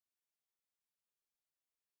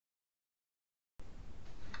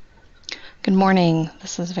Good morning.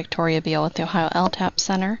 This is Victoria Beal with the Ohio LTAP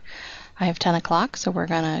Center. I have 10 o'clock, so we're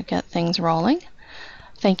going to get things rolling.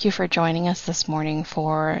 Thank you for joining us this morning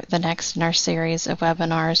for the next in our series of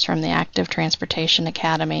webinars from the Active Transportation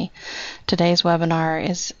Academy. Today's webinar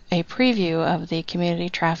is a preview of the Community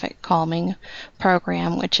Traffic Calming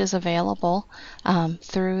program, which is available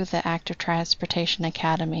through the Active Transportation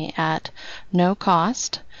Academy at no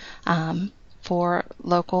cost for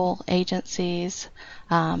local agencies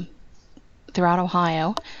throughout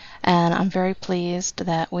Ohio. And I'm very pleased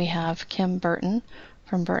that we have Kim Burton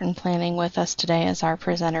from Burton Planning with us today as our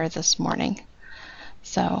presenter this morning.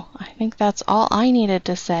 So I think that's all I needed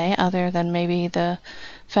to say, other than maybe the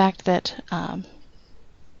fact that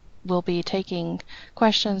we'll be taking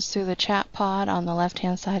questions through the chat pod on the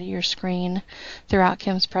left-hand side of your screen throughout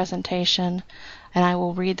Kim's presentation, and I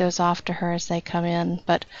will read those off to her as they come in,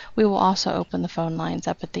 but we will also open the phone lines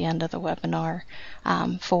up at the end of the webinar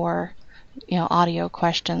for audio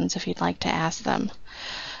questions if you'd like to ask them.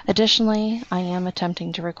 Additionally, I am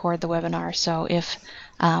attempting to record the webinar, so if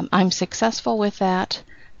I'm successful with that,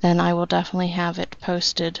 then I will definitely have it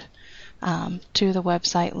posted to the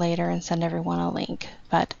website later and send everyone a link.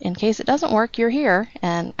 But in case it doesn't work, you're here,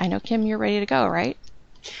 and I know, Kim, you're ready to go, right?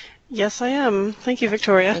 Yes, I am. Thank you,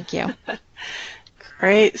 Victoria. Thank you.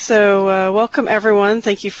 Great. So welcome, everyone.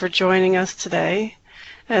 Thank you for joining us today.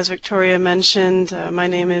 As Victoria mentioned, my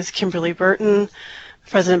name is Kimberly Burton,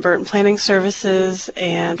 President Burton Planning Services,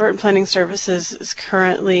 and Burton Planning Services is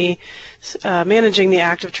currently managing the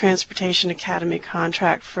Active Transportation Academy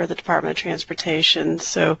contract for the Department of Transportation.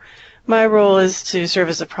 So my role is to serve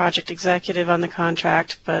as a project executive on the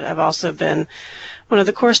contract, but I've also been one of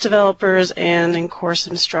the course developers and in-course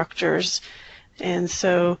instructors. And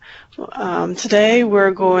so today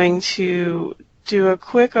we're going to do a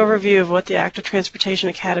quick overview of what the Active Transportation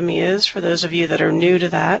Academy is for those of you that are new to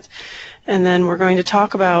that. And then we're going to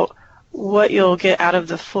talk about what you'll get out of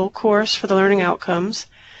the full course for the learning outcomes.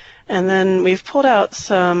 And then we've pulled out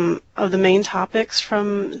some of the main topics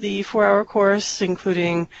from the 4-hour course,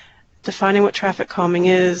 including defining what traffic calming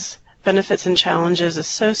is, benefits and challenges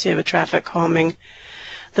associated with traffic calming,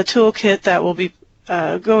 the toolkit that we'll be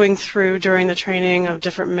going through during the training of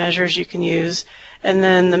different measures you can use, and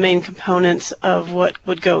then the main components of what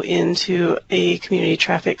would go into a community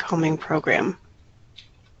traffic calming program.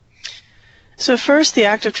 So first, the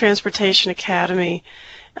Active Transportation Academy.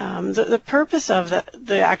 The purpose of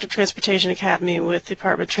the Active Transportation Academy with the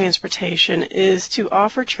Department of Transportation is to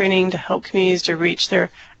offer training to help communities to reach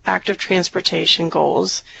their active transportation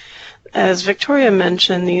goals. As Victoria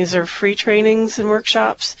mentioned, these are free trainings and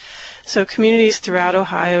workshops, so communities throughout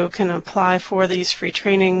Ohio can apply for these free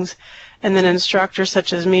trainings, and then instructors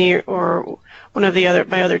such as me or one of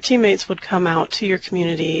my other teammates would come out to your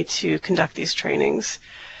community to conduct these trainings.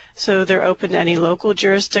 So they're open to any local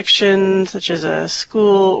jurisdiction, such as a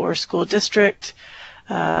school or school district,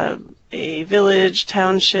 a village,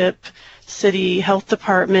 township, city, health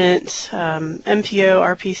department,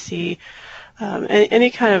 MPO, RPC, any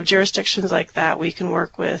kind of jurisdictions like that we can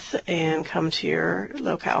work with and come to your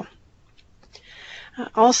locale.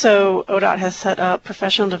 Also, ODOT has set up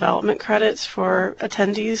professional development credits for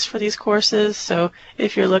attendees for these courses. So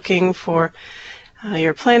if you're looking for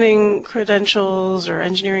your planning credentials or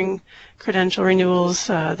engineering credential renewals,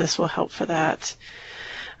 this will help for that.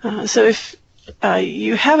 So if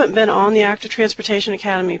you haven't been on the Active Transportation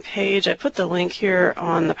Academy page, I put the link here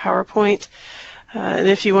on the PowerPoint. And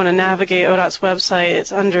if you want to navigate ODOT's website,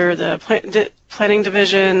 it's under the Planning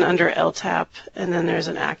Division, under LTAP, and then there's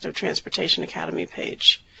an Active Transportation Academy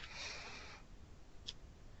page.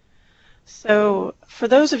 So for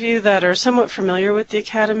those of you that are somewhat familiar with the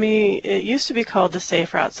Academy, it used to be called the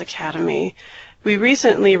Safe Routes Academy. We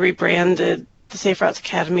recently rebranded the Safe Routes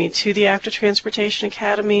Academy to the Active Transportation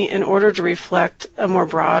Academy in order to reflect a more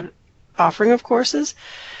broad offering of courses.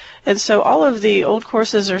 And so all of the old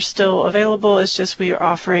courses are still available. It's just we are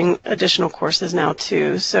offering additional courses now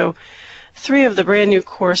too. So 3 of the brand new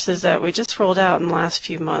courses that we just rolled out in the last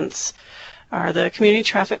few months are the Community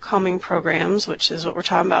Traffic Calming Programs, which is what we're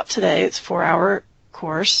talking about today. It's a 4-hour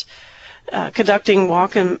course. Conducting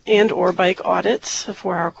walk and or bike audits, a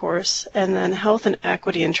 4-hour course. And then Health and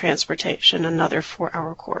Equity in Transportation, another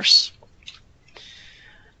 4-hour course.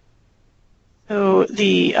 So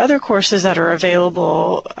the other courses that are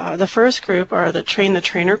available, the first group are the Train the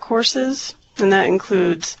Trainer courses, and that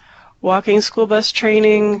includes walking school bus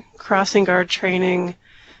training, crossing guard training,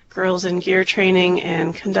 girls in gear training,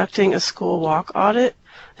 and conducting a school walk audit,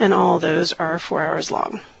 and all of those are 4 hours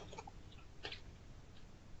long.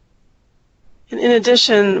 And in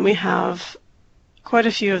addition, we have quite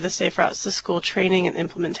a few of the Safe Routes to School training and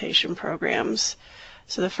implementation programs.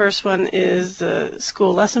 So the first one is the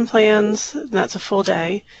school lesson plans, and that's a full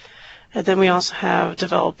day. And then we also have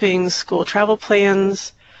developing school travel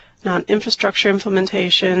plans, non-infrastructure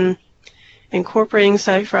implementation, incorporating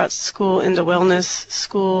Safe Routes to School into wellness,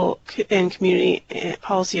 school and community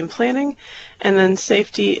policy and planning, and then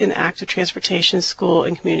safety and active transportation, school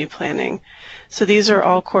and community planning. So these are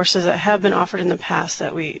all courses that have been offered in the past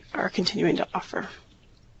that we are continuing to offer.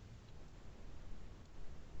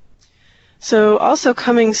 So also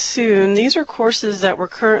coming soon, these are courses that we're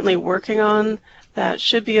currently working on that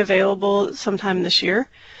should be available sometime this year.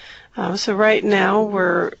 So right now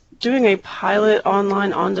we're doing a pilot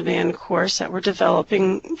online on-demand course that we're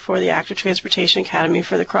developing for the Active Transportation Academy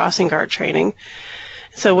for the crossing guard training.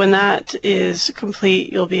 So when that is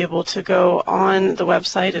complete, you'll be able to go on the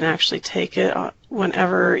website and actually take it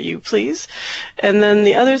whenever you please. And then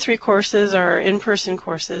the other 3 courses are in-person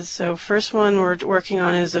courses. So first one we're working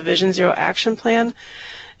on is a Vision Zero Action Plan,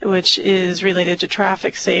 which is related to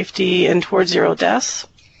traffic safety and towards zero deaths.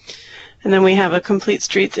 And then we have a Complete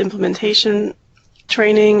Streets implementation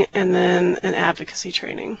training and then an advocacy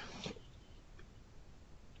training.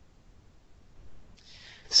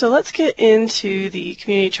 So let's get into the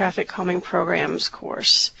Community Traffic Calming Programs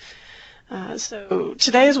course. So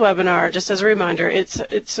today's webinar, just as a reminder, it's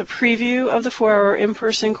a preview of the 4-hour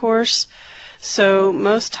in-person course. So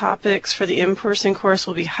most topics for the in-person course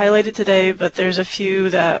will be highlighted today, but there's a few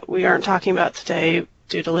that we aren't talking about today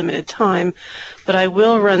due to limited time. But I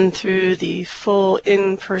will run through the full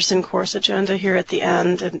in-person course agenda here at the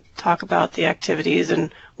end and talk about the activities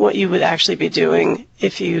and what you would actually be doing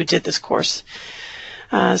if you did this course.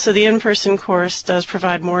 So the in-person course does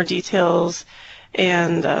provide more details,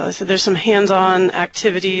 and so there's some hands-on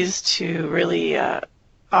activities to really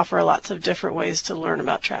offer lots of different ways to learn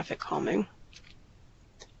about traffic calming.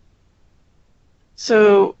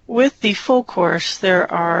 So with the full course,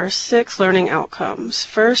 there are 6 learning outcomes.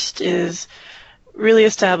 First is really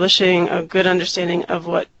establishing a good understanding of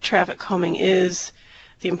what traffic calming is,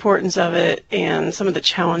 the importance of it, and some of the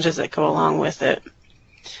challenges that go along with it.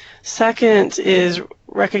 Second is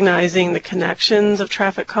recognizing the connections of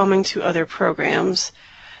traffic calming to other programs.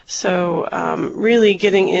 So really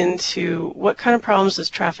getting into what kind of problems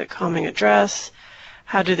does traffic calming address,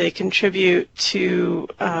 how do they contribute to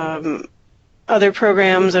other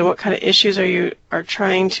programs, and what kind of issues are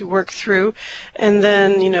trying to work through. And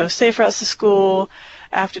then, Safe Routes to School,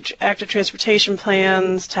 active transportation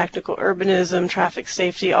plans, tactical urbanism, traffic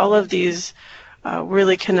safety, all of these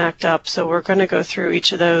really connect up. So we're going to go through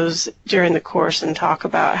each of those during the course and talk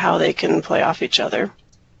about how they can play off each other.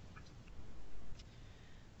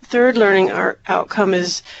 Third learning outcome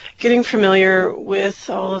is getting familiar with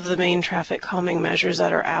all of the main traffic calming measures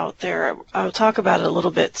that are out there. I'll talk about it a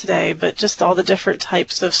little bit today, but just all the different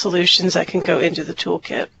types of solutions that can go into the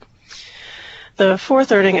toolkit. The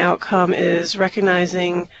fourth learning outcome is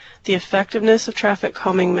recognizing the effectiveness of traffic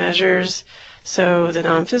calming measures. So the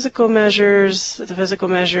non-physical measures, the physical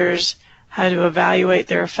measures, how to evaluate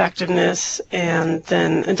their effectiveness, and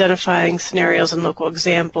then identifying scenarios and local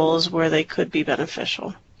examples where they could be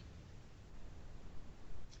beneficial.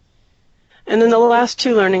 And then the last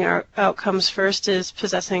 2 learning outcomes. First is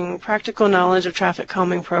possessing practical knowledge of traffic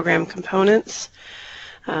calming program components.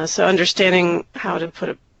 So understanding how to put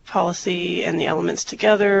a policy and the elements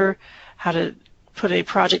together, how to put a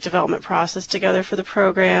project development process together for the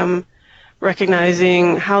program,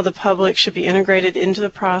 recognizing how the public should be integrated into the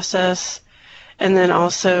process, and then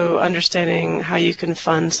also understanding how you can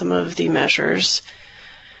fund some of the measures.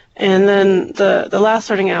 And then the last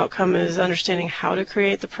learning outcome is understanding how to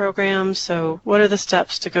create the program. So what are the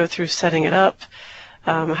steps to go through setting it up?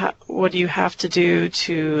 What do you have to do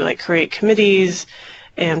to create committees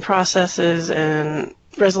and processes and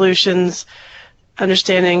resolutions?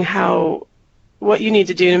 Understanding what you need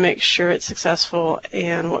to do to make sure it's successful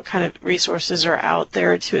and what kind of resources are out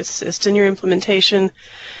there to assist in your implementation.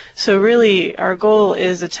 So really our goal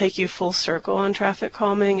is to take you full circle on traffic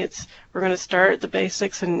calming. We're going to start at the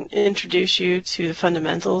basics and introduce you to the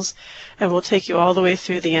fundamentals, and we'll take you all the way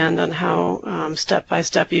through the end on how step by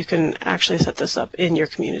step you can actually set this up in your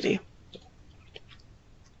community.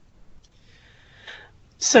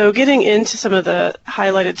 So getting into some of the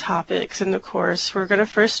highlighted topics in the course, we're going to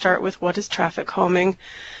first start with what is traffic calming.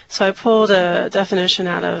 So I pulled a definition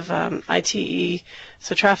out of ITE.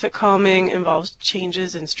 So traffic calming involves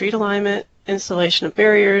changes in street alignment, installation of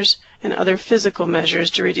barriers, and other physical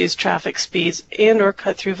measures to reduce traffic speeds and or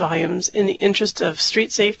cut through volumes in the interest of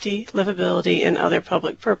street safety, livability, and other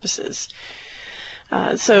public purposes.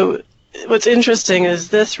 So what's interesting is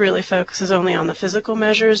this really focuses only on the physical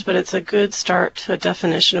measures, but it's a good start to a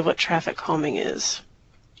definition of what traffic calming is.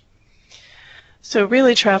 So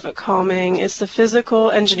really traffic calming is the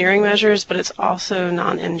physical engineering measures, but it's also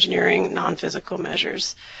non-engineering, non-physical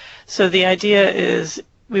measures. So the idea is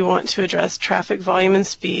we want to address traffic volume and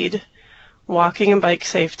speed, walking and bike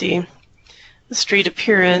safety, the street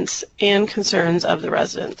appearance, and concerns of the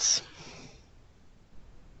residents.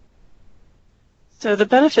 So the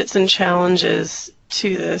benefits and challenges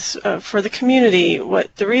to this for the community,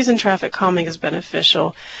 the reason traffic calming is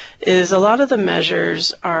beneficial is a lot of the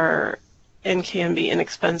measures are and can be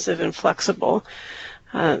inexpensive and flexible.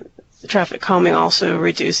 Traffic calming also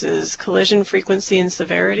reduces collision frequency and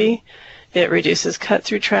severity. It reduces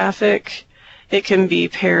cut-through traffic. It can be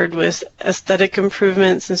paired with aesthetic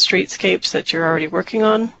improvements and streetscapes that you're already working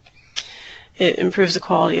on. It improves the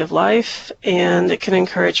quality of life, and it can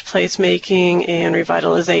encourage placemaking and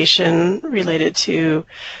revitalization related to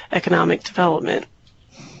economic development.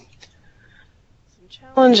 Some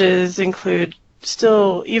challenges include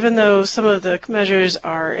still, even though some of the measures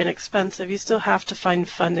are inexpensive, you still have to find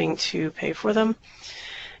funding to pay for them.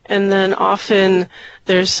 And then often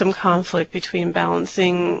there's some conflict between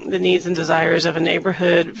balancing the needs and desires of a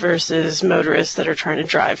neighborhood versus motorists that are trying to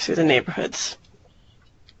drive through the neighborhoods.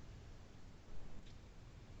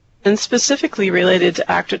 And specifically related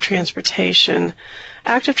to active transportation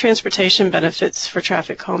benefits for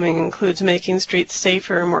traffic calming includes making streets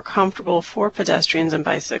safer and more comfortable for pedestrians and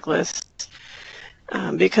bicyclists.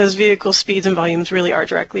 Because vehicle speeds and volumes really are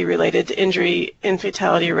directly related to injury and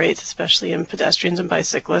fatality rates, especially in pedestrians and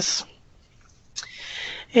bicyclists.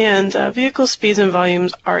 And vehicle speeds and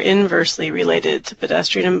volumes are inversely related to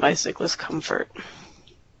pedestrian and bicyclist comfort.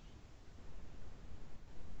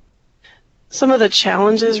 Some of the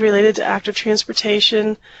challenges related to active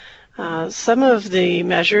transportation, some of the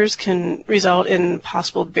measures can result in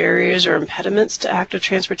possible barriers or impediments to active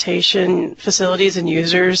transportation facilities and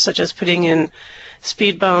users, such as putting in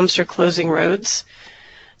speed bumps or closing roads.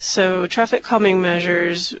 So traffic calming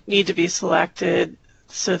measures need to be selected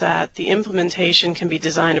so that the implementation can be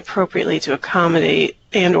designed appropriately to accommodate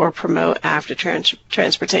and or promote active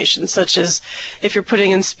transportation, such as if you're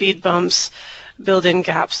putting in speed bumps, build in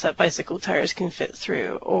gaps that bicycle tires can fit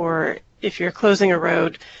through, or if you're closing a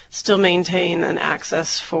road, still maintain an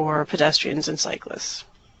access for pedestrians and cyclists.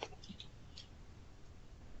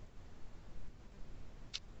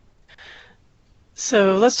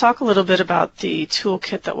 So let's talk a little bit about the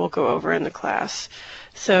toolkit that we'll go over in the class.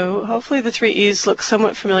 So hopefully the 3 E's look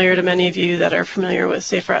somewhat familiar to many of you that are familiar with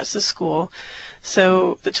Safe Routes to School.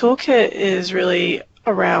 So the toolkit is really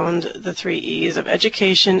around the 3 E's of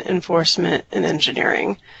education, enforcement, and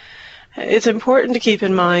engineering. It's important to keep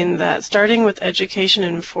in mind that starting with education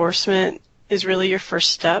and enforcement is really your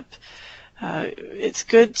first step. It's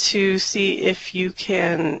good to see if you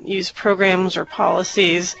can use programs or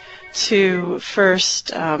policies to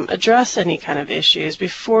first address any kind of issues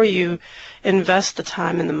before you invest the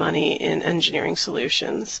time and the money in engineering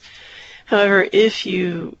solutions. However, if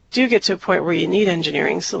you do get to a point where you need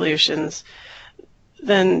engineering solutions,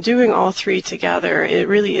 then doing all 3 together, it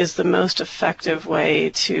really is the most effective way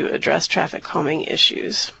to address traffic calming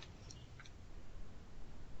issues.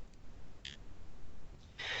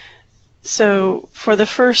 So for the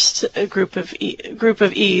first group of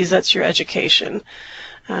E's, that's your education.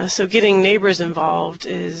 So getting neighbors involved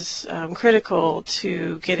is critical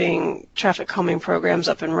to getting traffic calming programs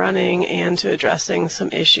up and running and to addressing some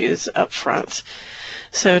issues up front.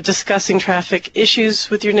 So discussing traffic issues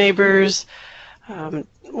with your neighbors,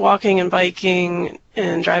 walking and biking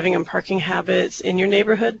and driving and parking habits in your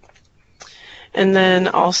neighborhood, and then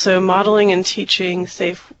also modeling and teaching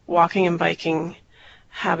safe walking and biking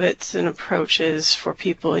habits and approaches for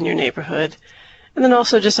people in your neighborhood, and then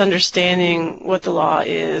also just understanding what the law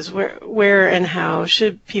is, where and how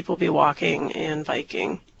should people be walking and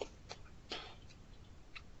biking.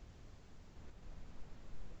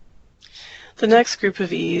 The next group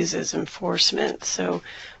of E's is enforcement. So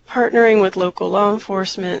partnering with local law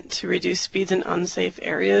enforcement to reduce speeds in unsafe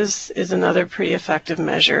areas is another pretty effective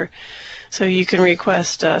measure. So you can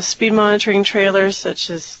request speed monitoring trailers, such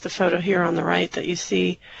as the photo here on the right that you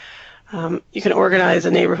see. You can organize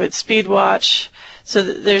a neighborhood speed watch. So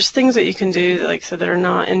there's things that you can do that are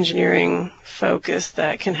not engineering focused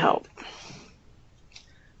that can help.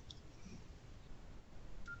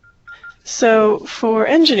 So for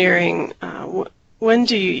engineering, when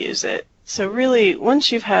do you use it? So really, once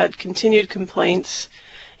you've had continued complaints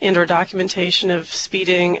and or documentation of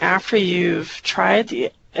speeding after you've tried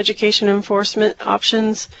the education enforcement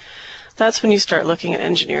options, that's when you start looking at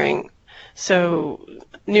engineering. So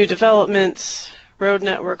new developments, road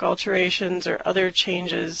network alterations, or other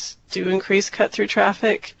changes do increase cut-through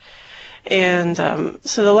traffic. And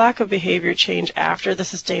so the lack of behavior change after the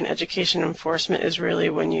sustained education enforcement is really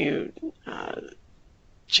when you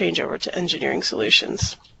change over to engineering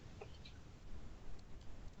solutions.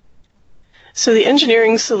 So the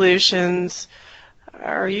engineering solutions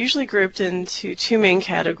are usually grouped into two main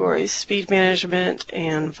categories, speed management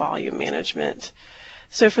and volume management.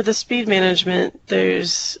 So for the speed management,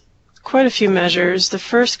 there's quite a few measures. The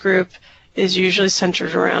first group is usually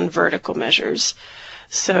centered around vertical measures.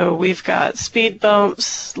 So we've got speed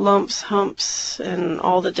bumps, lumps, humps, and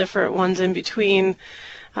all the different ones in between,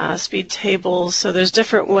 speed tables. So there's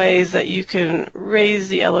different ways that you can raise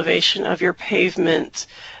the elevation of your pavement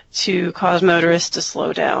to cause motorists to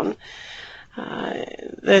slow down.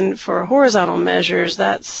 Then for horizontal measures,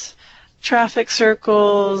 that's traffic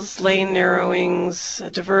circles, lane narrowings,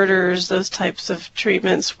 diverters, those types of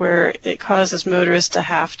treatments where it causes motorists to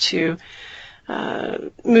have to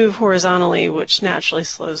move horizontally, which naturally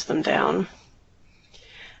slows them down.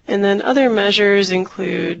 And then other measures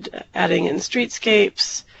include adding in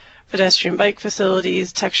streetscapes, pedestrian bike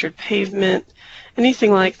facilities, textured pavement.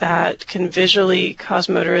 Anything like that can visually cause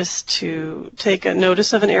motorists to take a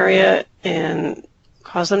notice of an area and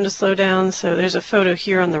cause them to slow down. So there's a photo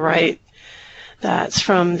here on the right that's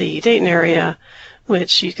from the Dayton area,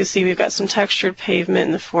 which you can see we've got some textured pavement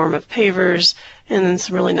in the form of pavers and then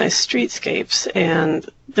some really nice streetscapes. And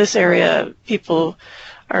this area, people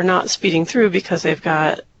are not speeding through because they've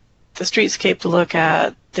got the streetscape to look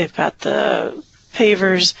at, they've got the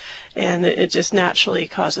pavers, and it just naturally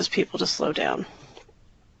causes people to slow down.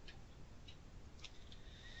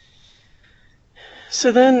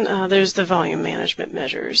 So then there's the volume management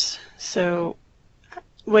measures. So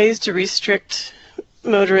ways to restrict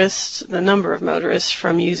motorists, the number of motorists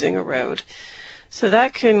from using a road. So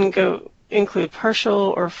that can include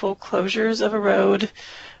partial or full closures of a road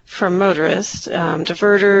from motorists,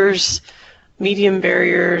 diverters, medium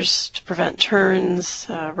barriers to prevent turns,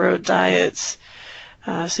 road diets.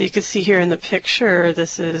 So you can see here in the picture,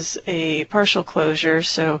 this is a partial closure,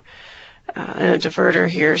 so and a diverter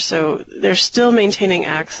here. So they're still maintaining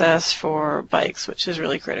access for bikes, which is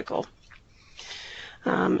really critical.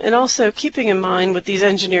 And also keeping in mind with these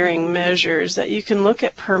engineering measures that you can look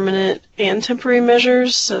at permanent and temporary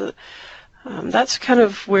measures. So that's kind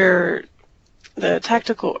of where the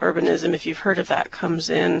tactical urbanism, if you've heard of that, comes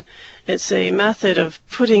in. It's a method of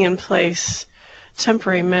putting in place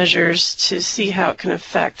temporary measures to see how it can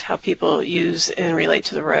affect how people use and relate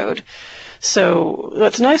to the road. So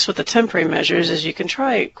what's nice with the temporary measures is you can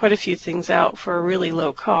try quite a few things out for a really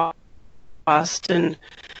low cost and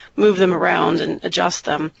move them around and adjust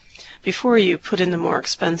them before you put in the more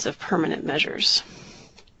expensive permanent measures.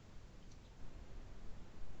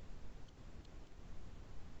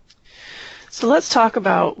 So let's talk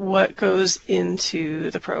about what goes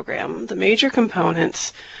into the program. The major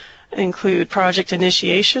components include project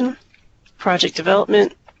initiation, project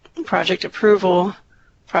development, project approval,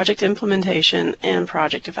 project implementation, and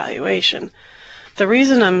project evaluation. The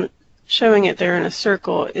reason I'm showing it there in a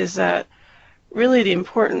circle is that really the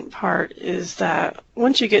important part is that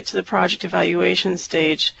once you get to the project evaluation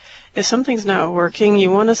stage, if something's not working, you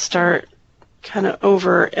want to start kind of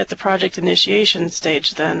over at the project initiation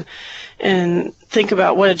stage then and think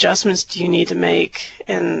about what adjustments do you need to make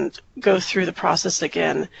and go through the process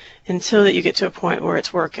again until that you get to a point where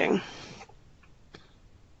it's working.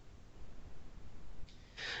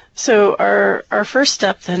 So our first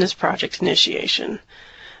step then is project initiation.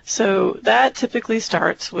 So that typically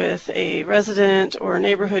starts with a resident or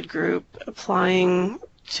neighborhood group applying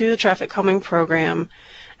to the traffic calming program,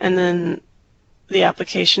 and then the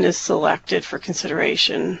application is selected for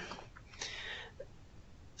consideration.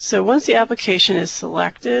 So once the application is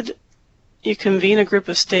selected, you convene a group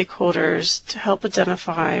of stakeholders to help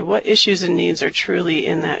identify what issues and needs are truly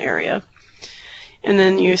in that area. And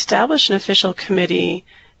then you establish an official committee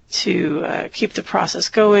to keep the process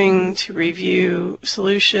going, to review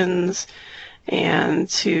solutions, and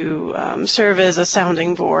to serve as a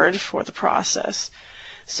sounding board for the process.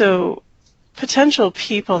 So potential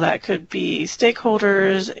people that could be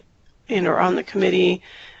stakeholders and or on the committee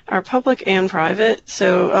are public and private.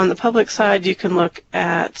 So on the public side, you can look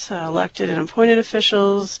at elected and appointed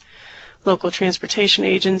officials, local transportation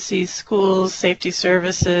agencies, schools, safety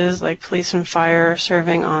services like police and fire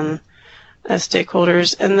serving on as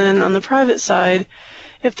stakeholders. And then on the private side,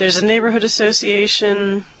 if there's a neighborhood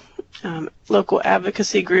association, local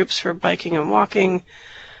advocacy groups for biking and walking,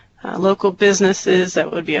 local businesses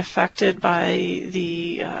that would be affected by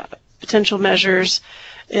the potential measures,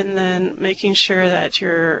 and then making sure that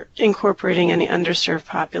you're incorporating any underserved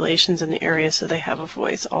populations in the area so they have a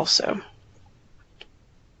voice also.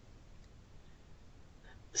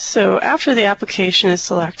 So after the application is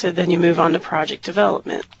selected, then you move on to project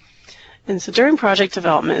development. And so during project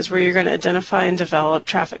development is where you're going to identify and develop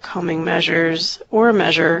traffic calming measures or a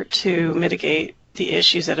measure to mitigate the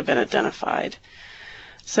issues that have been identified.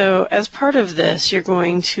 So as part of this, you're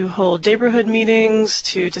going to hold neighborhood meetings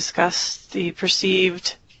to discuss the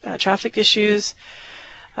perceived traffic issues.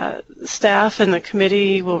 Staff and the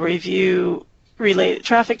committee will review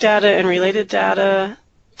traffic data and related data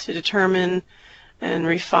to determine and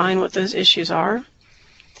refine what those issues are.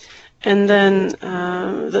 And then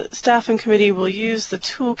the staff and committee will use the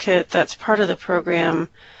toolkit that's part of the program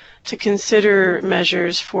to consider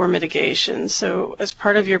measures for mitigation. So as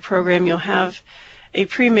part of your program, you'll have a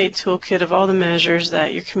pre-made toolkit of all the measures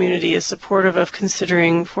that your community is supportive of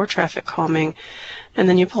considering for traffic calming. And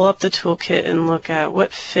then you pull up the toolkit and look at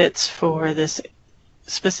what fits for this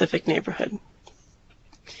specific neighborhood.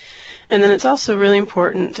 And then it's also really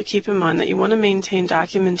important to keep in mind that you want to maintain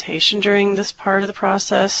documentation during this part of the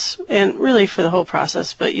process, and really for the whole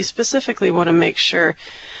process, but you specifically want to make sure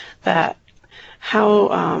that how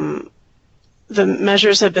the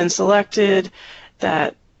measures have been selected,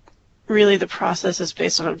 that really the process is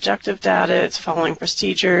based on objective data, it's following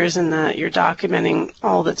procedures, and that you're documenting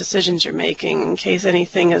all the decisions you're making in case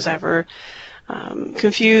anything is ever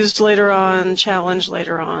confused later on, challenged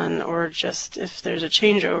later on, or just if there's a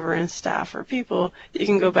changeover in staff or people, you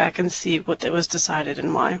can go back and see what was decided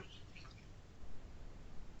and why.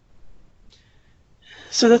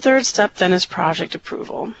 So the third step then is project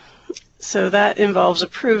approval. So that involves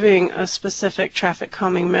approving a specific traffic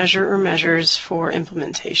calming measure or measures for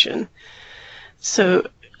implementation. So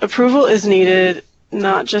approval is needed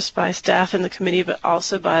not just by staff in the committee, but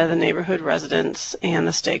also by the neighborhood residents and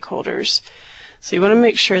the stakeholders. So you want to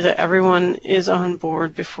make sure that everyone is on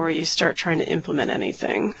board before you start trying to implement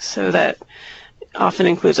anything. So that often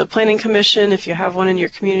includes a planning commission, if you have one in your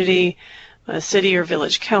community, a city or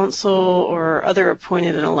village council, or other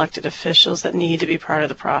appointed and elected officials that need to be part of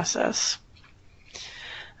the process.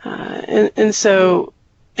 And so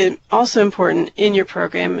also important in your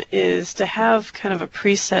program is to have kind of a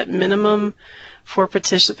preset minimum for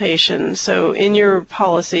participation. So in your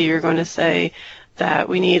policy, you're going to say that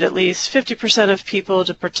we need at least 50% of people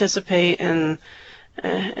to participate, and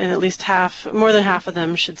at least more than half of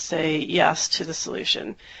them should say yes to the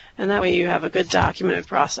solution. And that way you have a good documented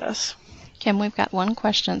process. Kim, we've got one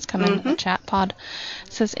question that's come in the chat pod.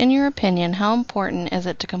 It says, in your opinion, how important is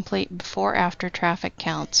it to complete before-after traffic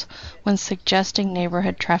counts when suggesting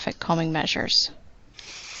neighborhood traffic calming measures?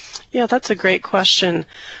 Yeah, that's a great question.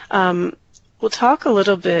 We'll talk a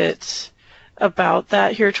little bit about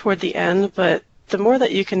that here toward the end, but the more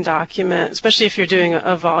that you can document, especially if you're doing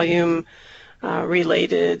a volume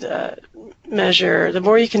related measure, the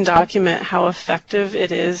more you can document how effective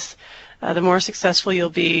it is, the more successful you'll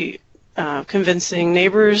be convincing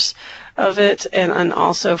neighbors of it, and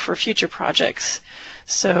also for future projects.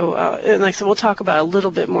 So, and like I said, we'll talk about a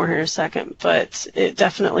little bit more here in a second, but it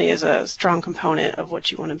definitely is a strong component of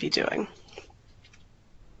what you want to be doing.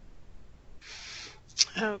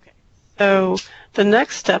 Okay, so the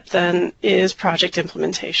next step then is project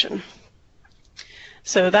implementation.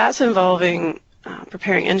 So that's involving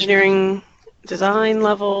preparing engineering design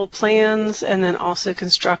level plans, and then also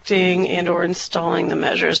constructing and or installing the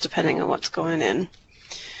measures depending on what's going in.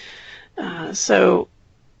 So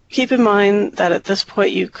keep in mind that at this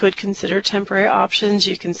point you could consider temporary options.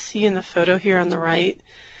 You can see in the photo here on the right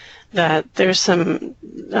that there's some,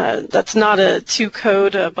 that's not a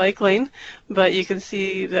two-code bike lane, but you can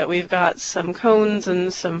see that we've got some cones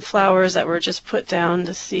and some flowers that were just put down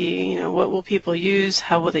to see, what will people use,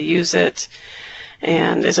 how will they use it,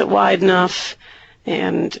 and is it wide enough,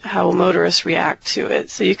 and how will motorists react to it.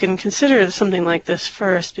 So you can consider something like this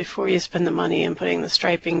first before you spend the money in putting the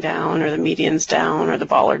striping down or the medians down or the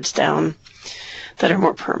bollards down that are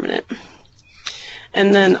more permanent.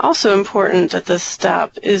 And then also important at this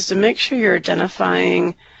step is to make sure you're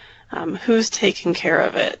identifying who's taking care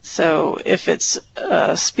of it. So if it's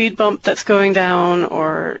a speed bump that's going down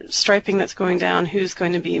or striping that's going down, who's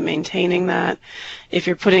going to be maintaining that? If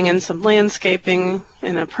you're putting in some landscaping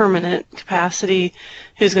in a permanent capacity,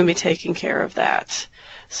 who's going to be taking care of that?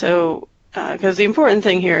 So, because the important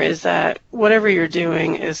thing here is that whatever you're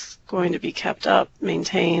doing is going to be kept up,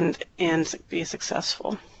 maintained, and be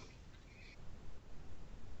successful.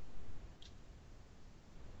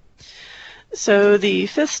 So the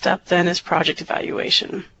fifth step then is project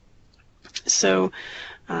evaluation. So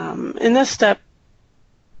in this step,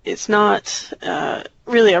 it's not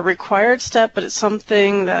really a required step, but it's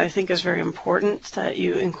something that I think is very important that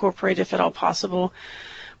you incorporate if at all possible,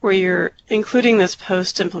 where you're including this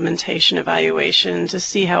post-implementation evaluation to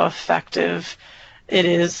see how effective it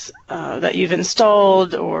is that you've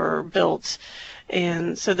installed or built.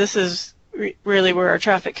 And so this is really where our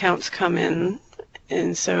traffic counts come in.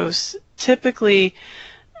 And so typically,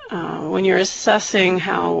 when you're assessing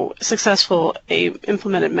how successful a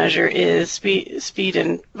implemented measure is, speed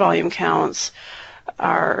and volume counts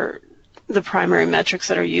are the primary metrics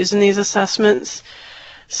that are used in these assessments.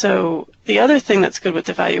 So the other thing that's good with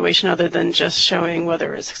evaluation, other than just showing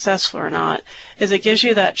whether it's successful or not, is it gives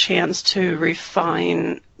you that chance to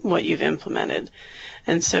refine what you've implemented.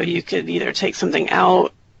 And so you could either take something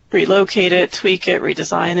out, relocate it, tweak it,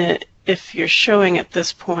 redesign it, if you're showing at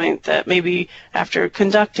this point that maybe after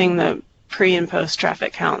conducting the pre and post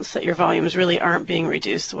traffic counts that your volumes really aren't being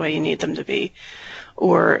reduced the way you need them to be.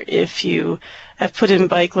 Or if you have put in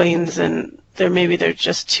bike lanes and maybe they're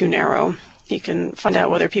just too narrow, you can find out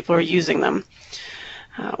whether people are using them.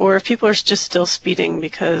 Or if people are just still speeding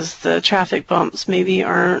because the traffic bumps maybe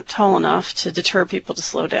aren't tall enough to deter people to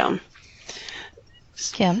slow down.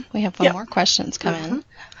 Kim, we have one more questions come in.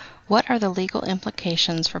 What are the legal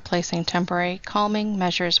implications for placing temporary calming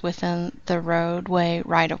measures within the roadway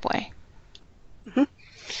right-of-way?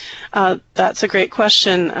 That's a great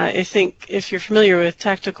question. I think if you're familiar with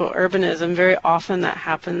tactical urbanism, very often that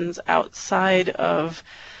happens outside of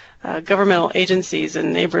governmental agencies,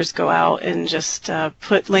 and neighbors go out and just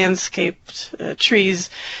put landscaped trees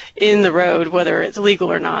in the road, whether it's legal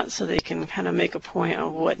or not, so they can kind of make a point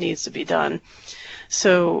of what needs to be done.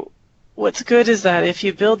 So what's good is that if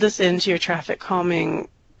you build this into your traffic calming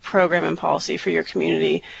program and policy for your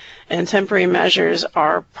community, and temporary measures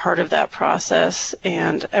are part of that process,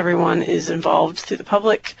 and everyone is involved through the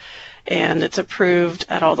public, and it's approved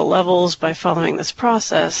at all the levels by following this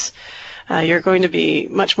process, you're going to be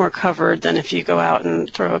much more covered than if you go out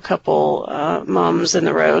and throw a couple mums in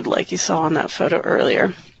the road like you saw in that photo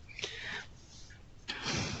earlier.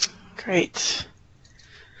 Great.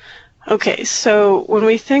 Okay, so when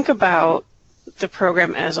we think about the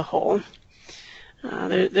program as a whole,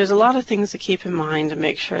 there's a lot of things to keep in mind to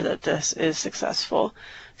make sure that this is successful.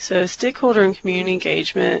 So stakeholder and community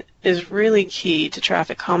engagement is really key to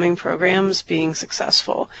traffic calming programs being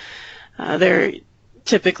successful. They're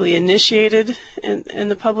typically initiated in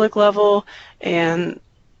the public level, and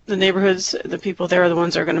the neighborhoods, the people there are the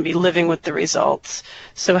ones that are going to be living with the results.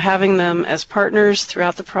 So having them as partners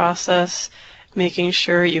throughout the process, making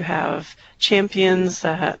sure you have champions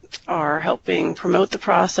that are helping promote the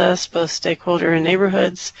process, both stakeholder and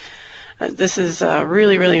neighborhoods. This is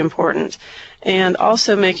really, really important. And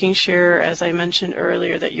also making sure, as I mentioned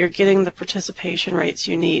earlier, that you're getting the participation rates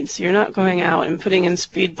you need. So you're not going out and putting in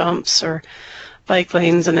speed bumps or bike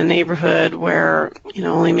lanes in a neighborhood where,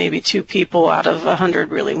 only maybe 2 people out of 100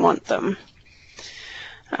 really want them.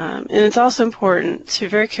 And it's also important to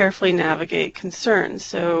very carefully navigate concerns.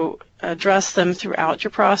 So address them throughout your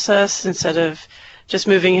process instead of just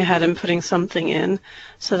moving ahead and putting something in.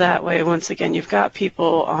 So that way, once again, you've got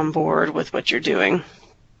people on board with what you're doing.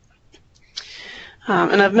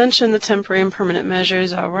 And I've mentioned the temporary and permanent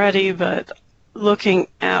measures already, but looking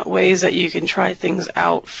at ways that you can try things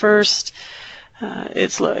out first.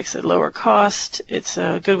 It's, like I said, lower cost. It's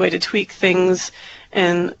a good way to tweak things.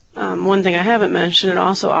 And one thing I haven't mentioned, it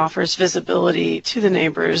also offers visibility to the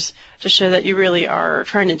neighbors to show that you really are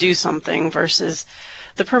trying to do something, versus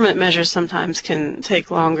the permanent measures sometimes can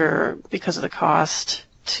take longer because of the cost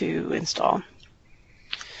to install.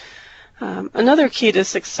 Another key to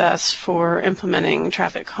success for implementing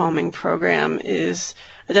traffic calming program is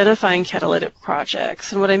identifying catalytic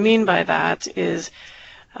projects. And what I mean by that is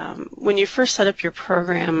when you first set up your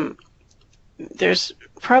program, there's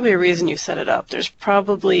probably a reason you set it up. There's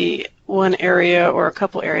probably one area or a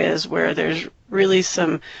couple areas where there's really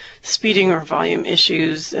some speeding or volume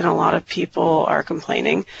issues and a lot of people are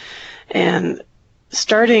complaining. And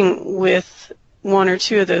starting with 1 or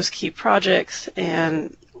 2 of those key projects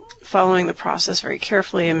and following the process very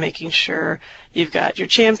carefully and making sure you've got your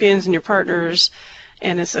champions and your partners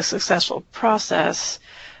and it's a successful process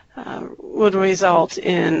would result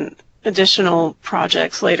in additional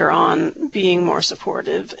projects later on being more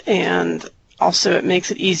supportive. And also it makes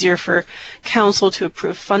it easier for council to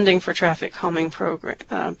approve funding for traffic calming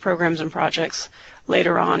programs and projects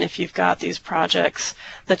later on if you've got these projects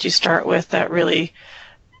that you start with that really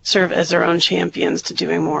serve as their own champions to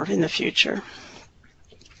doing more in the future.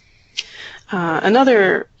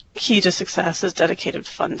 Another key to success is dedicated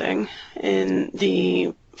funding. In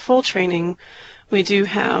the full training, we do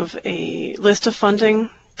have a list of funding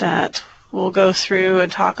that we'll go through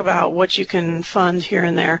and talk about what you can fund here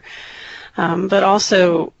and there. But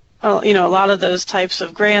also, you know, a lot of those types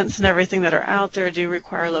of grants and everything that are out there do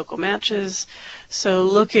require local matches. So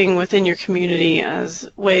looking within your community as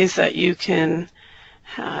ways that you can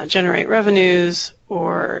generate revenues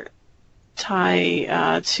or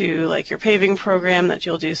tie to like your paving program that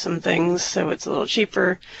you'll do some things so it's a little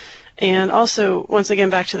cheaper. And also, once again,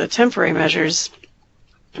 back to the temporary measures,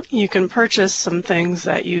 you can purchase some things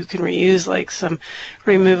that you can reuse, like some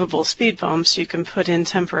removable speed bumps. You can put in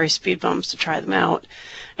temporary speed bumps to try them out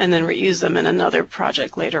and then reuse them in another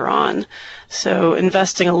project later on. So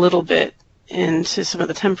investing a little bit into some of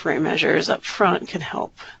the temporary measures up front can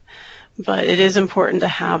help. But it is important to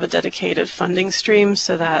have a dedicated funding stream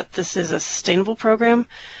so that this is a sustainable program,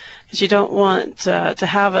 because you don't want to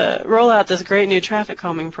have roll out this great new traffic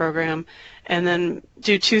calming program and then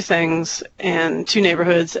do two things and two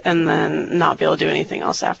neighborhoods and then not be able to do anything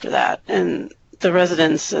else after that. And the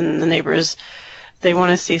residents and the neighbors, they want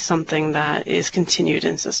to see something that is continued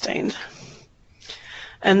and sustained.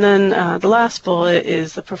 And then the last bullet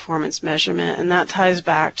is the performance measurement, and that ties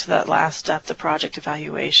back to that last step, the project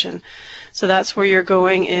evaluation. So that's where you're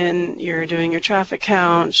going in, you're doing your traffic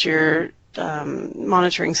counts, you're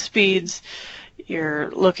monitoring speeds,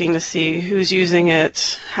 you're looking to see who's using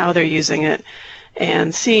it, how they're using it,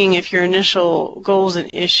 and seeing if your initial goals and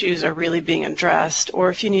issues are really being addressed, or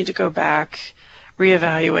if you need to go back,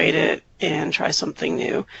 reevaluate it, and try something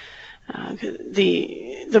new.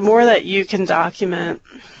 The more that you can document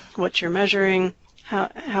what you're measuring,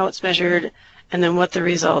 how it's measured, and then what the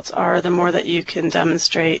results are, the more that you can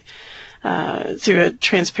demonstrate through a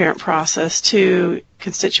transparent process to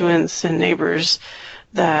constituents and neighbors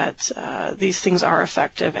that these things are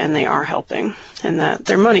effective and they are helping, and that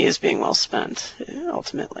their money is being well spent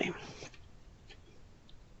ultimately.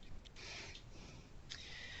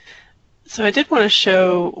 So I did want to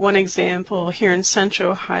show one example here in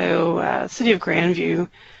Central Ohio. City of Grandview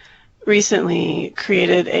recently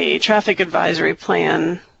created a traffic advisory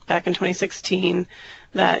plan back in 2016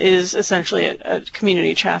 that is essentially a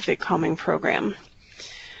community traffic calming program.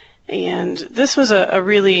 And this was a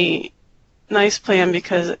really nice plan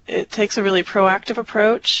because it takes a really proactive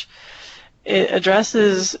approach. It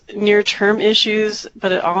addresses near-term issues,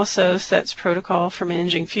 but it also sets protocol for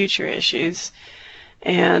managing future issues.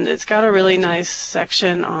 And it's got a really nice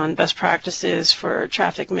section on best practices for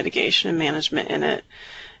traffic mitigation and management in it.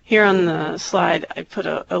 Here on the slide, I put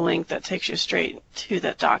a link that takes you straight to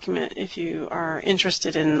that document if you are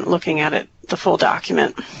interested in looking at it, the full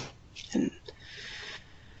document. And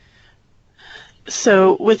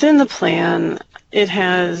so within the plan, it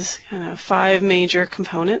has kind of 5 major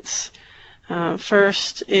components.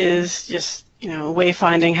 First is just,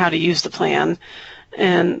 wayfinding how to use the plan.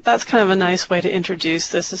 And that's kind of a nice way to introduce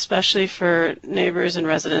this, especially for neighbors and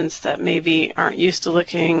residents that maybe aren't used to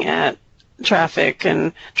looking at traffic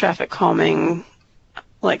and traffic calming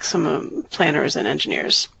like some planners and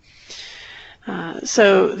engineers.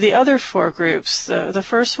 So the other 4 groups, the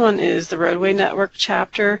first one is the roadway network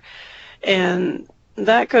chapter, and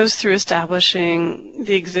that goes through establishing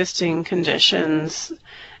the existing conditions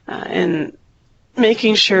and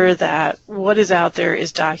making sure that what is out there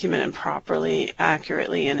is documented properly,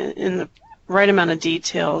 accurately, and in the right amount of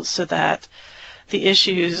detail so that the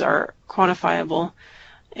issues are quantifiable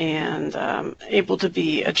and able to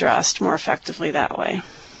be addressed more effectively that way.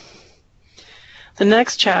 The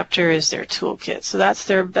next chapter is their toolkit. So that's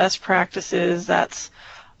their best practices. That's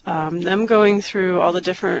them going through all the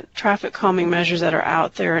different traffic calming measures that are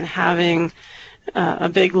out there and having a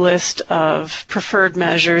big list of preferred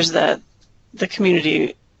measures that the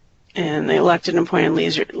community and the elected and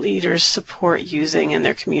appointed leaders support using in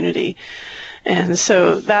their community. And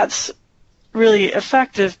so that's really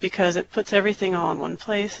effective because it puts everything all in one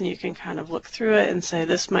place and you can kind of look through it and say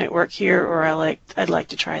this might work here, or I'd like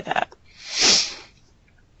to try that.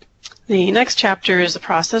 The next chapter is the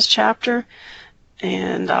process chapter,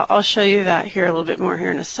 and I'll show you that here a little bit more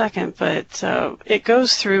here in a second, but it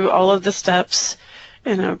goes through all of the steps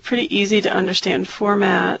in a pretty easy to understand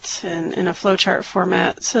format and in a flowchart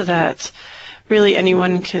format so that really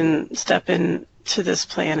anyone can step into this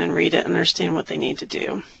plan and read it and understand what they need to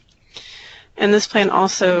do. And this plan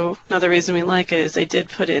also, another reason we like it is they did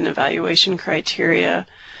put in evaluation criteria,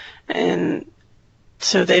 and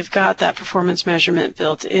so they've got that performance measurement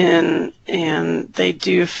built in, and they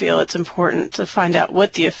do feel it's important to find out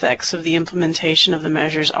what the effects of the implementation of the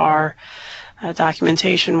measures are,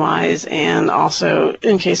 documentation-wise, and also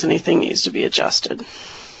in case anything needs to be adjusted.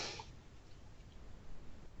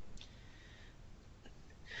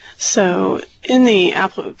 So in the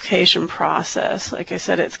application process, like I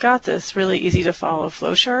said, it's got this really easy to follow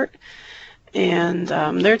flowchart, and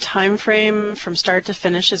their time frame from start to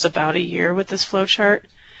finish is about a year with this flowchart.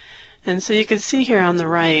 And so you can see here on the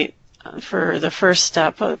right, for the first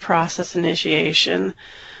step of the process initiation,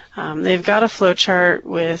 they've got a flowchart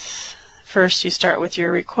with, first you start with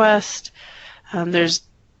your request, there's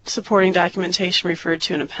supporting documentation referred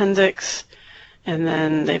to in appendix, and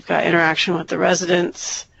then they've got interaction with the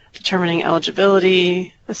residents, determining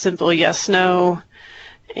eligibility, a simple yes/no,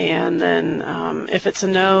 and then if it's a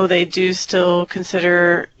no, they do still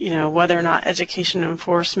consider, whether or not education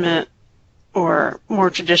enforcement or more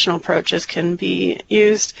traditional approaches can be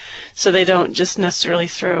used. So they don't just necessarily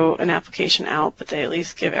throw an application out, but they at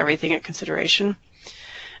least give everything a consideration.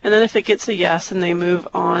 And then if it gets a yes, then they move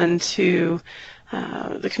on to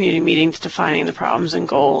the community meetings, defining the problems and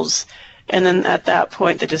goals. And then at that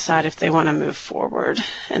point, they decide if they want to move forward.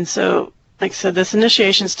 And so, like I said, this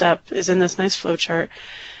initiation step is in this nice flowchart.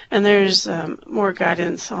 And there's more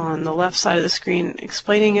guidance on the left side of the screen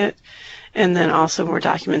explaining it, and then also more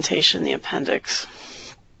documentation in the appendix.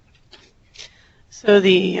 So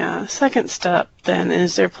the second step then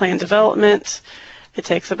is their plan development. It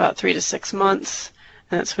takes about 3 to 6 months.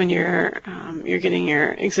 And that's when you're getting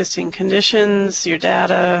your existing conditions, your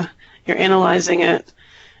data, you're analyzing it,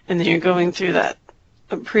 and then you're going through that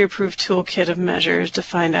pre-approved toolkit of measures to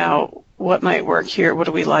find out what might work here, what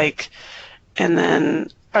do we like, and then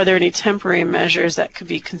are there any temporary measures that could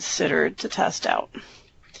be considered to test out.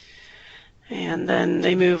 And then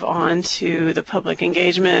they move on to the public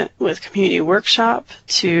engagement with community workshop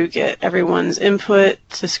to get everyone's input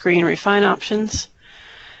to screen and refine options.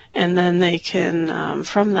 And then they can,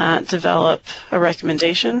 from that, develop a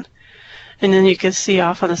recommendation. And then you can see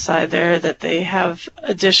off on the side there that they have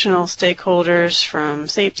additional stakeholders from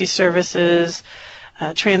safety services,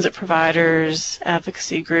 transit providers,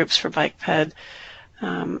 advocacy groups for bike ped,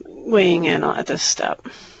 weighing in at this step.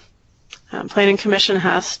 Planning Commission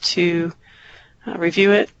has to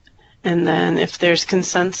review it, and then if there's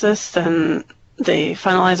consensus, then they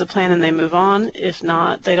finalize a plan and they move on. If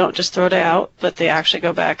not, they don't just throw it out, but they actually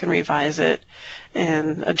go back and revise it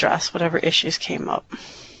and address whatever issues came up.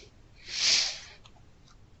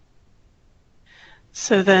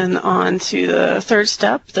 So then on to the third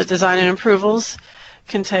step, the design and approvals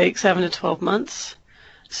can take 7 to 12 months.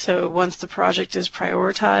 So once the project is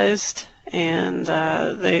prioritized and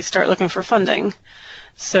they start looking for funding.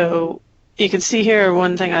 So you can see here,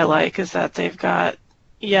 one thing I like is that they've got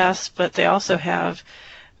yes, but they also have,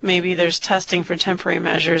 maybe there's testing for temporary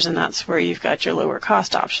measures, and that's where you've got your lower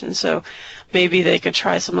cost options. So maybe they could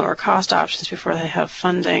try some lower cost options before they have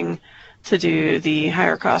funding to do the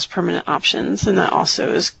higher cost permanent options, and that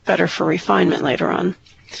also is better for refinement later on.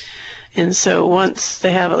 And so once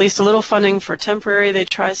they have at least a little funding for temporary, they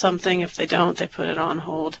try something. If they don't, they put it on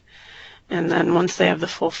hold. And then once they have the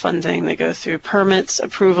full funding, they go through permits,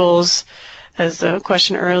 approvals, as the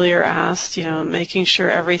question earlier asked, making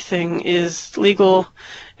sure everything is legal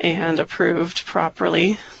and approved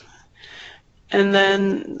properly. And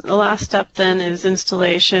then the last step then is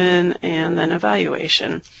installation and then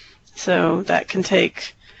evaluation. So that can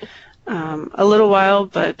take a little while,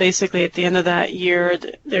 but basically at the end of that year,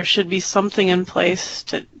 there should be something in place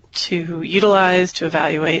to utilize, to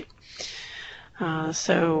evaluate.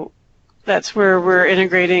 So that's where we're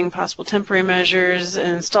integrating possible temporary measures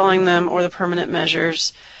and installing them, or the permanent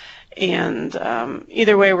measures. And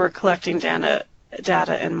either way, we're collecting data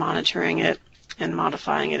and monitoring it and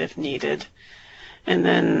modifying it if needed. And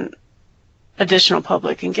then additional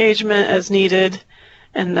public engagement as needed.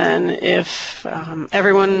 And then if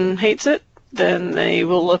everyone hates it, then they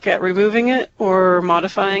will look at removing it or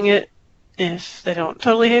modifying it if they don't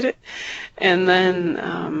totally hate it. And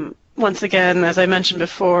then once again, as I mentioned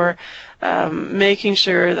before, making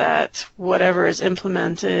sure that whatever is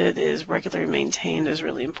implemented is regularly maintained is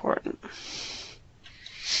really important.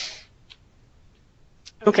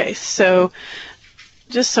 Okay, so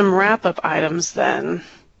just some wrap-up items then.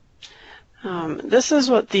 This is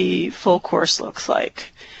what the full course looks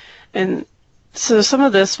like. And so some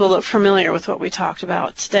of this will look familiar with what we talked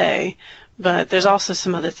about today, but there's also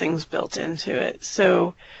some other things built into it.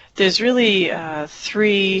 So there's really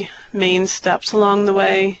 3 main steps along the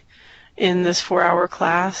way in this 4-hour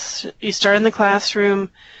class. You start in the classroom,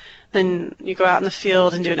 then you go out in the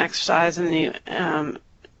field and do an exercise, and then you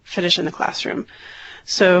finish in the classroom.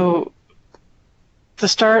 So to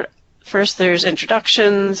start, first there's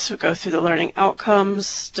introductions, we go through the learning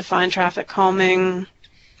outcomes, define traffic calming,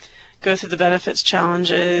 go through the benefits,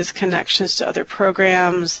 challenges, connections to other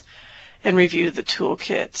programs, and review the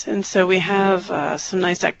toolkit. And so we have some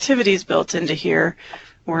nice activities built into here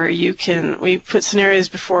where we put scenarios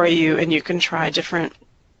before you and you can try different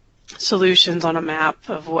solutions on a map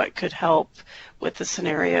of what could help with the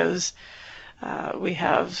scenarios. We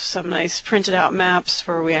have some nice printed out maps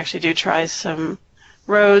where we actually do try some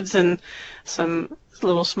roads and some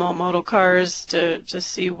little small model cars to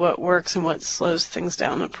just see what works and what slows things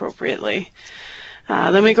down appropriately.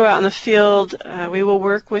 Then we go out in the field. We will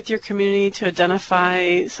work with your community to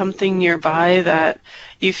identify something nearby that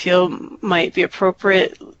you feel might be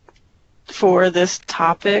appropriate for this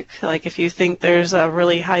topic. Like if you think there's a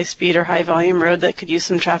really high speed or high volume road that could use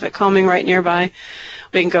some traffic calming right nearby,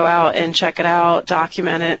 we can go out and check it out,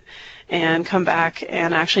 document it, and come back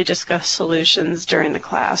and actually discuss solutions during the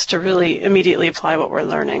class to really immediately apply what we're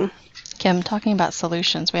learning. Kim, talking about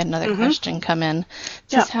solutions, we had another question come in. It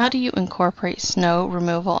says, how do you incorporate snow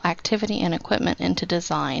removal activity and equipment into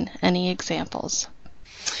design? Any examples?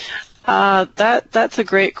 That's a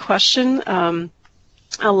great question.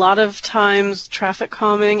 A lot of times traffic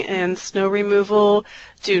calming and snow removal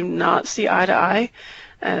do not see eye to eye,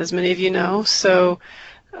 as many of you know. So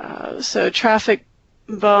traffic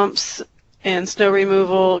bumps and snow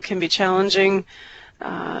removal can be challenging,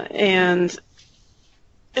 and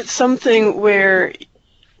it's something where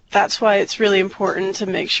that's why it's really important to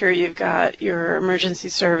make sure you've got your emergency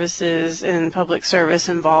services and public service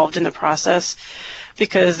involved in the process,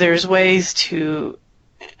 because there's ways to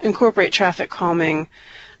incorporate traffic calming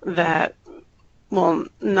that will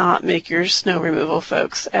not make your snow removal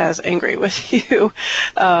folks as angry with you.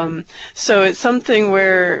 So it's something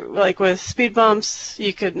where, like with speed bumps,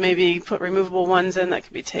 you could maybe put removable ones in that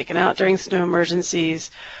could be taken out during snow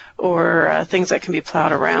emergencies, or things that can be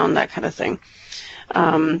plowed around, that kind of thing.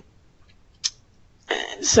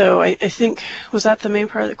 So I think, was that the main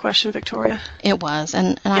part of the question, Victoria? It was,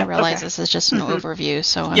 and I realize okay. This is just an overview,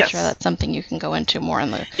 so I'm Yes. sure that's something you can go into more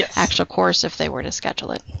in the actual course if they were to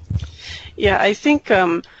schedule it. Yeah, I think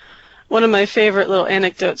one of my favorite little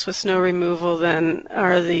anecdotes with snow removal then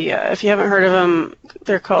are the, if you haven't heard of them,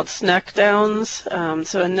 they're called neck downs.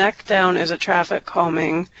 So a neck down is a traffic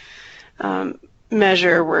calming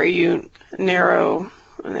measure where you narrow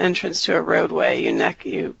an entrance to a roadway.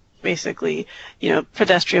 You basically,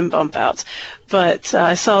 pedestrian bump outs. But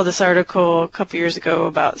I saw this article a couple years ago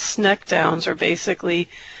about neck downs, or basically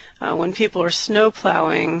when people are snow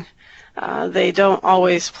plowing, they don't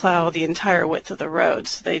always plow the entire width of the road.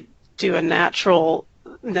 So they do a natural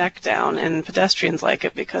neck down, and pedestrians like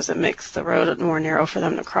it because it makes the road more narrow for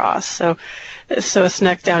them to cross. So a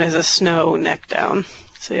neck down is a snow neck down.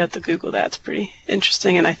 So you have to Google that. It's pretty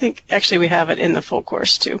interesting, and I think actually we have it in the full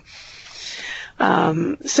course too.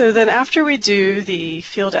 So then after we do the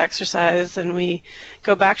field exercise, then we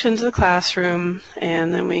go back into the classroom,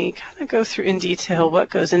 and then we kind of go through in detail what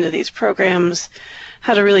goes into these programs,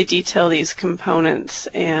 how to really detail these components,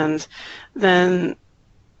 and then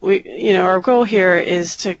our goal here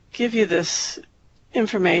is to give you this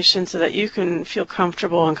information so that you can feel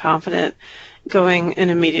comfortable and confident going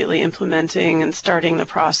and immediately implementing and starting the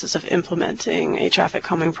process of implementing a traffic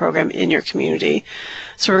calming program in your community.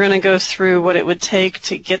 So we're going to go through what it would take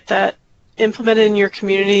to get that implemented in your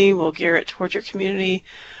community. We'll gear it toward your community.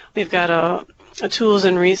 We've got a tools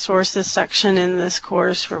and resources section in this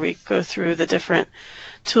course where we go through the different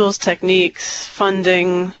tools, techniques,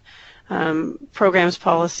 funding, programs,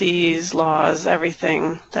 policies, laws,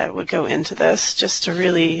 everything that would go into this, just to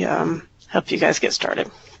really help you guys get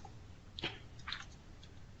started.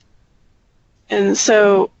 And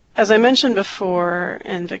so, as I mentioned before,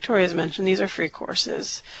 and Victoria's mentioned, these are free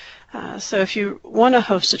courses. So if you want to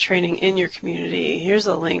host a training in your community, here's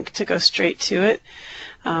a link to go straight to it.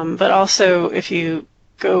 But also, if you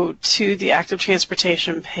go to the active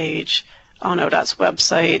transportation page on ODOT's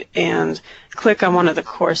website and click on one of the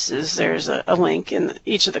courses, there's a link in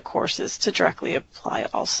each of the courses to directly apply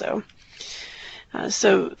also.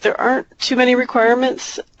 So there aren't too many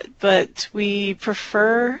requirements, but we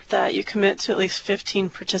prefer that you commit to at least 15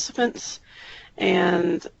 participants,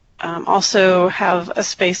 and also have a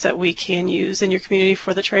space that we can use in your community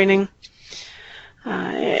for the training.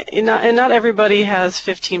 And not everybody has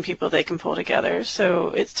 15 people they can pull together, so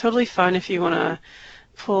it's totally fine if you want to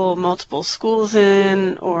pull multiple schools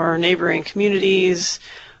in, or neighboring communities,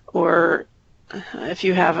 or if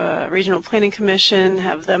you have a regional planning commission,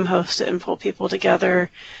 have them host it and pull people together.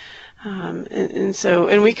 And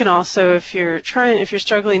we can also, if you're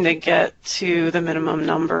struggling to get to the minimum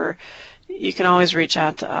number, you can always reach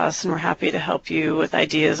out to us, and we're happy to help you with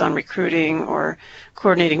ideas on recruiting or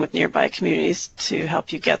coordinating with nearby communities to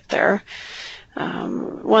help you get there.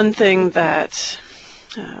 One thing that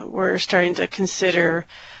we're starting to consider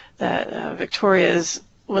that Victoria's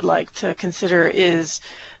would like to consider is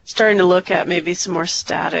starting to look at maybe some more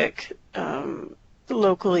static,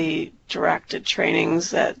 locally directed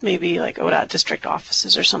trainings that maybe like ODOT district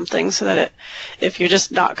offices or something, so that if you're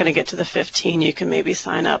just not going to get to the 15, you can maybe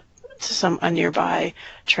sign up to a nearby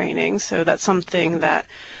training. So that's something that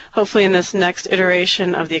hopefully in this next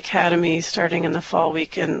iteration of the Academy starting in the fall we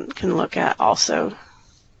can look at also.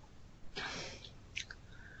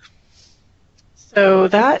 So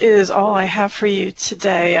that is all I have for you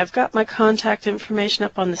today. I've got my contact information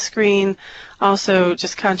up on the screen. Also,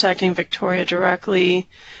 just contacting Victoria directly.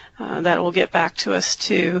 That will get back to us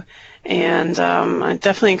too. And I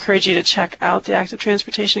definitely encourage you to check out the Active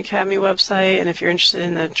Transportation Academy website. And if you're interested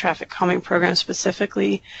in the traffic calming program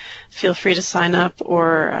specifically, feel free to sign up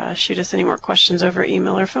or shoot us any more questions over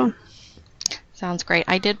email or phone. Sounds great.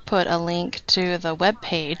 I did put a link to the web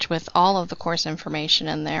page with all of the course information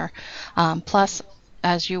in there. Plus,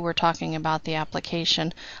 as you were talking about the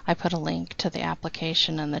application, I put a link to the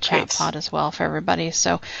application in the chat pod as well for everybody.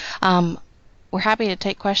 So we're happy to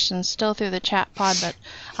take questions still through the chat pod, but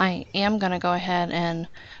I am going to go ahead and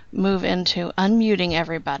move into unmuting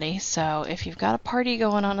everybody. So if you've got a party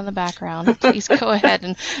going on in the background, please go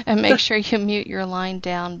ahead and make sure you mute your line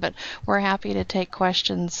down. But we're happy to take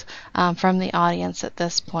questions from the audience at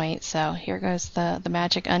this point. So here goes the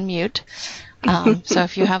magic unmute. So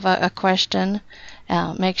if you have a question,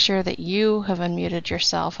 make sure that you have unmuted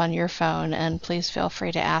yourself on your phone, and please feel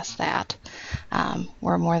free to ask that.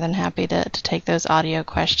 We're more than happy to take those audio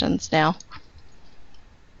questions now.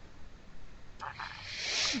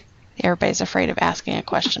 Everybody's afraid of asking a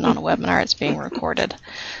question on a webinar. It's being recorded.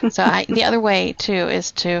 So the other way, too,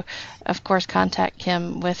 is to, of course, contact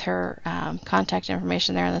Kim with her contact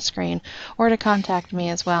information there on the screen, or to contact me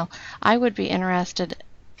as well. I would be interested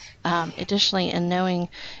additionally in knowing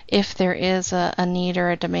if there is a need or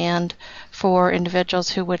a demand for individuals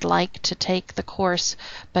who would like to take the course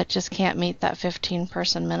but just can't meet that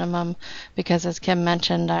 15-person minimum, because as Kim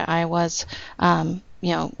mentioned, I was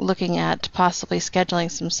looking at possibly scheduling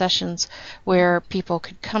some sessions where people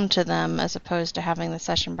could come to them as opposed to having the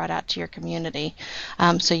session brought out to your community.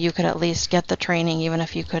 So you could at least get the training even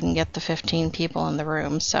if you couldn't get the 15 people in the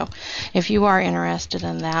room. So if you are interested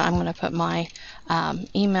in that, I'm going to put my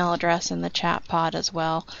email address in the chat pod as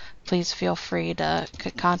well. Please feel free to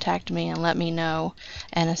contact me and let me know,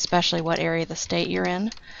 and especially what area of the state you're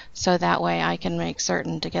in, so that way I can make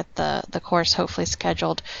certain to get the course hopefully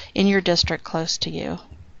scheduled in your district close to you.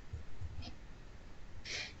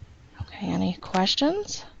 Okay, any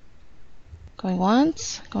questions? Going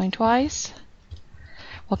once, going twice?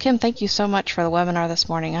 Well, Kim, thank you so much for the webinar this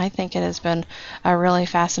morning. I think it has been a really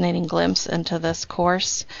fascinating glimpse into this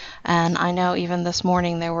course, and I know even this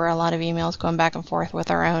morning there were a lot of emails going back and forth with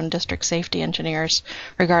our own district safety engineers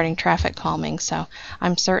regarding traffic calming, so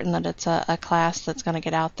I'm certain that it's a class that's going to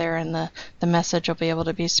get out there, and the message will be able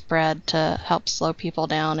to be spread to help slow people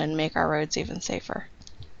down and make our roads even safer.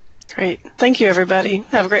 Great. Thank you, everybody.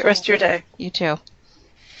 Have a great rest of your day. You too.